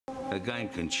A game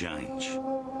can change.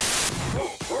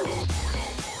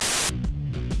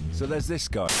 So there's this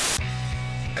guy.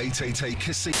 888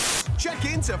 Casino. Check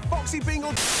into Foxy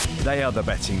Bingle. They are the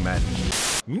betting men.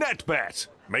 NetBet,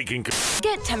 making...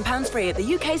 Get £10 free at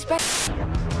the UK's best.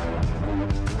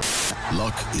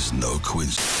 Luck is no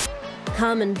quiz.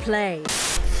 Come and play.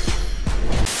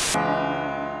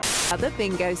 Other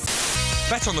bingos.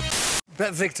 Bet on the...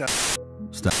 Bet Victor.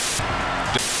 Stop.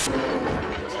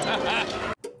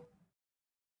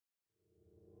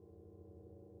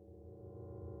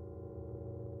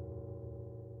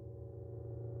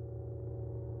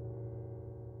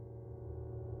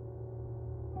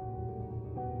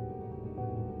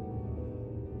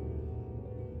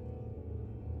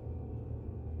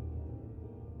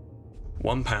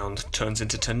 £1 turns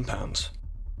into £10,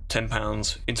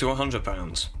 £10 into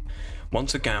 £100.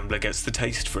 Once a gambler gets the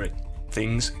taste for it,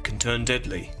 things can turn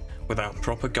deadly without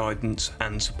proper guidance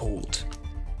and support.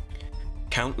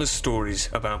 Countless stories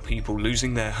about people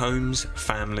losing their homes,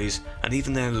 families, and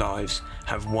even their lives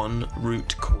have one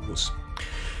root cause.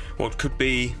 What could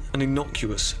be an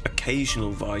innocuous,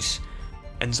 occasional vice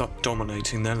ends up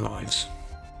dominating their lives.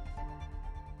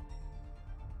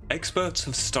 Experts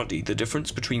have studied the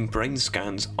difference between brain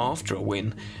scans after a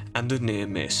win and a near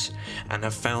miss, and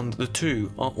have found the two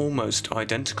are almost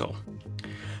identical.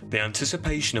 The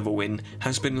anticipation of a win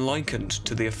has been likened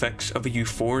to the effects of a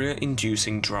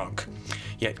euphoria-inducing drug,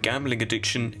 yet gambling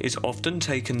addiction is often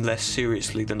taken less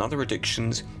seriously than other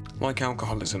addictions like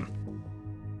alcoholism.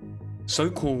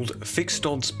 So-called fixed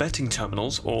odds betting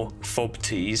terminals, or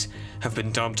FOBTs, have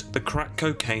been dubbed the crack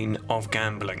cocaine of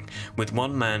gambling, with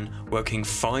one man working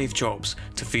 5 jobs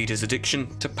to feed his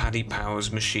addiction to Paddy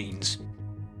Power's machines.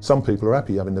 Some people are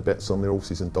happy having the bets on their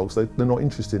horses and dogs, they're not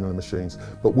interested in the machines,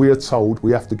 but we are told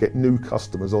we have to get new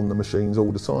customers on the machines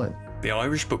all the time. The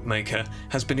Irish bookmaker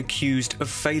has been accused of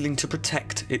failing to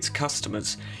protect its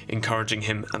customers, encouraging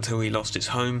him until he lost his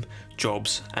home,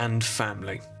 jobs and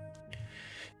family.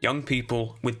 Young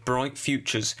people with bright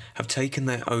futures have taken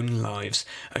their own lives,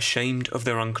 ashamed of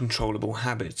their uncontrollable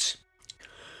habits.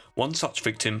 One such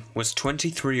victim was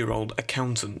 23-year-old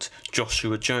accountant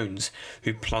Joshua Jones,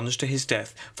 who plunged to his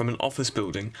death from an office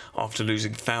building after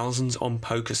losing thousands on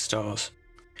poker stars.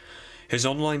 His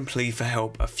online plea for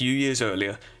help a few years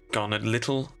earlier garnered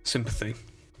little sympathy.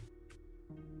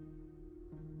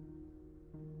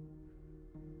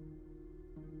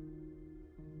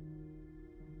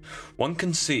 One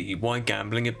can see why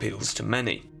gambling appeals to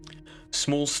many.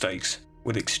 Small stakes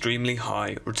with extremely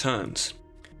high returns.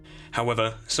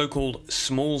 However, so-called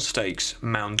small stakes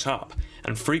mount up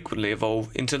and frequently evolve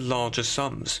into larger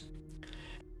sums.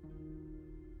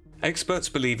 Experts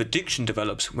believe addiction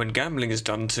develops when gambling is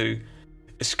done to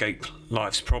escape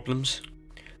life's problems,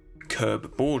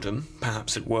 curb boredom,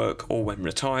 perhaps at work or when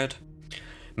retired.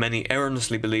 Many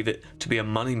erroneously believe it to be a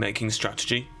money-making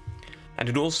strategy, and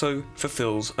it also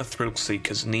fulfills a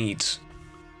thrill-seeker's needs.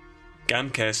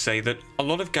 Gamcares say that a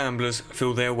lot of gamblers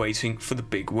feel they're waiting for the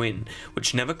big win,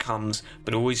 which never comes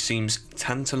but always seems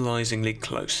tantalisingly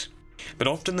close. But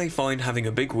often they find having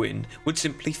a big win would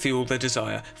simply fuel their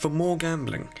desire for more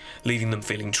gambling, leaving them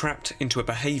feeling trapped into a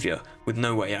behaviour with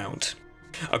no way out.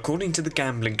 According to the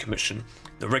Gambling Commission,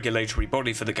 the regulatory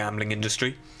body for the gambling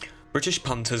industry, British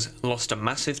punters lost a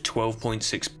massive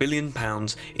 £12.6 billion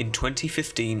in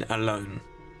 2015 alone.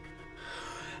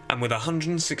 And with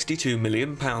 £162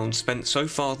 million spent so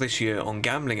far this year on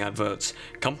gambling adverts,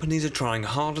 companies are trying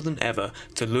harder than ever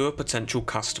to lure potential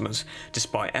customers,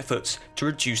 despite efforts to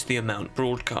reduce the amount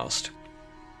broadcast.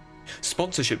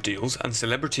 Sponsorship deals and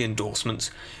celebrity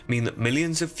endorsements mean that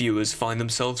millions of viewers find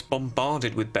themselves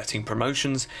bombarded with betting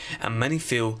promotions, and many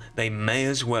feel they may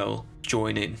as well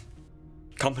join in.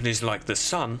 Companies like The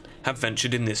Sun have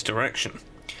ventured in this direction.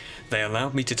 They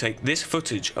allowed me to take this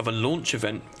footage of a launch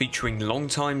event featuring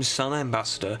longtime Sun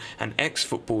ambassador and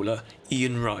ex-footballer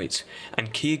Ian Wright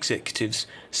and key executives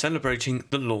celebrating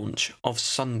the launch of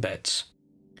Sunbets.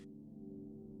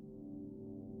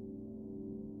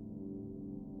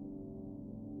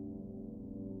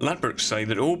 Ladbrokes say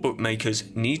that all bookmakers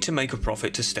need to make a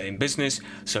profit to stay in business,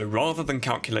 so rather than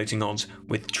calculating odds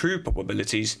with true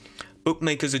probabilities,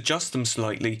 bookmakers adjust them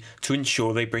slightly to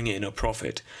ensure they bring in a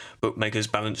profit. Bookmakers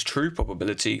balance true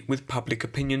probability with public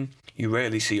opinion. You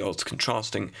rarely see odds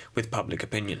contrasting with public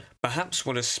opinion. Perhaps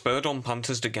what has spurred on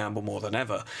punters to gamble more than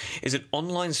ever is that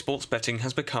online sports betting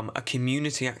has become a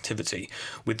community activity,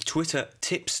 with Twitter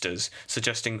tipsters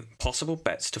suggesting possible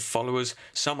bets to followers,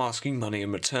 some asking money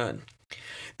in return.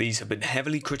 These have been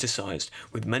heavily criticised,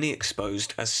 with many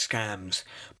exposed as scams,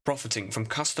 profiting from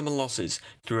customer losses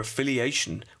through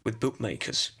affiliation with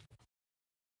bookmakers.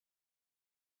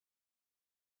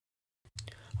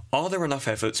 Are there enough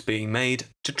efforts being made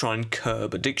to try and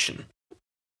curb addiction?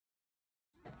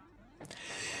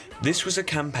 This was a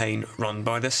campaign run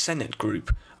by the Senate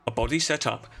Group, a body set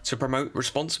up to promote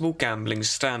responsible gambling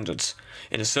standards,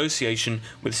 in association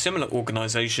with similar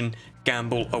organisation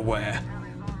Gamble Aware.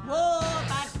 Whoa,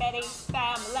 Bad Betty,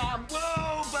 Bam Lamb.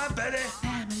 Whoa, Bad Betty!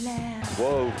 Bam Lamb.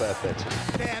 Whoa, Bad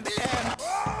Betty. Bam Lamb.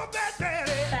 Whoa, Bad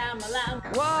Betty! Bam Lamb.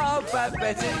 Whoa, Bad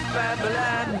Betty, Bam.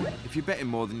 If you're betting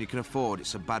more than you can afford,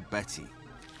 it's a bad betty.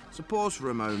 So pause for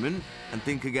a moment and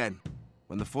think again.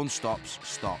 When the fun stops,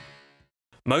 stop.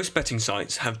 Most betting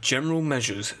sites have general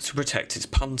measures to protect its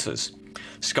punters.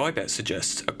 Sky Bet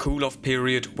suggests a cool-off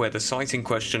period where the site in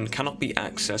question cannot be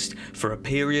accessed for a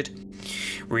period,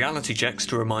 reality checks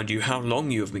to remind you how long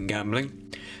you have been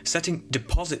gambling, setting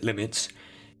deposit limits,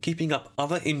 keeping up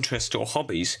other interests or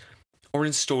hobbies, or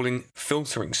installing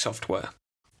filtering software.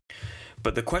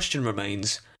 But the question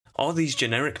remains, are these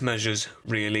generic measures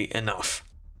really enough?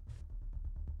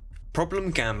 Problem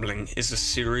gambling is a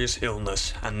serious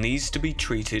illness and needs to be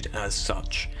treated as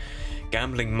such.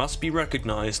 Gambling must be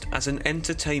recognised as an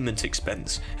entertainment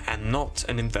expense and not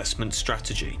an investment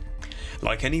strategy.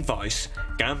 Like any vice,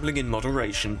 gambling in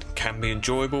moderation can be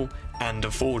enjoyable and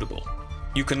affordable.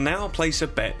 You can now place a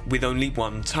bet with only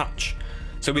one touch.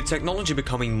 So with technology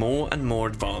becoming more and more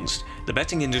advanced, the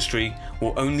betting industry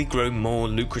will only grow more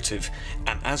lucrative,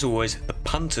 and as always, the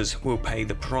punters will pay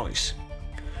the price.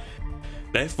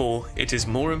 Therefore, it is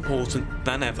more important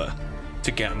than ever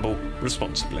to gamble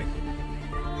responsibly.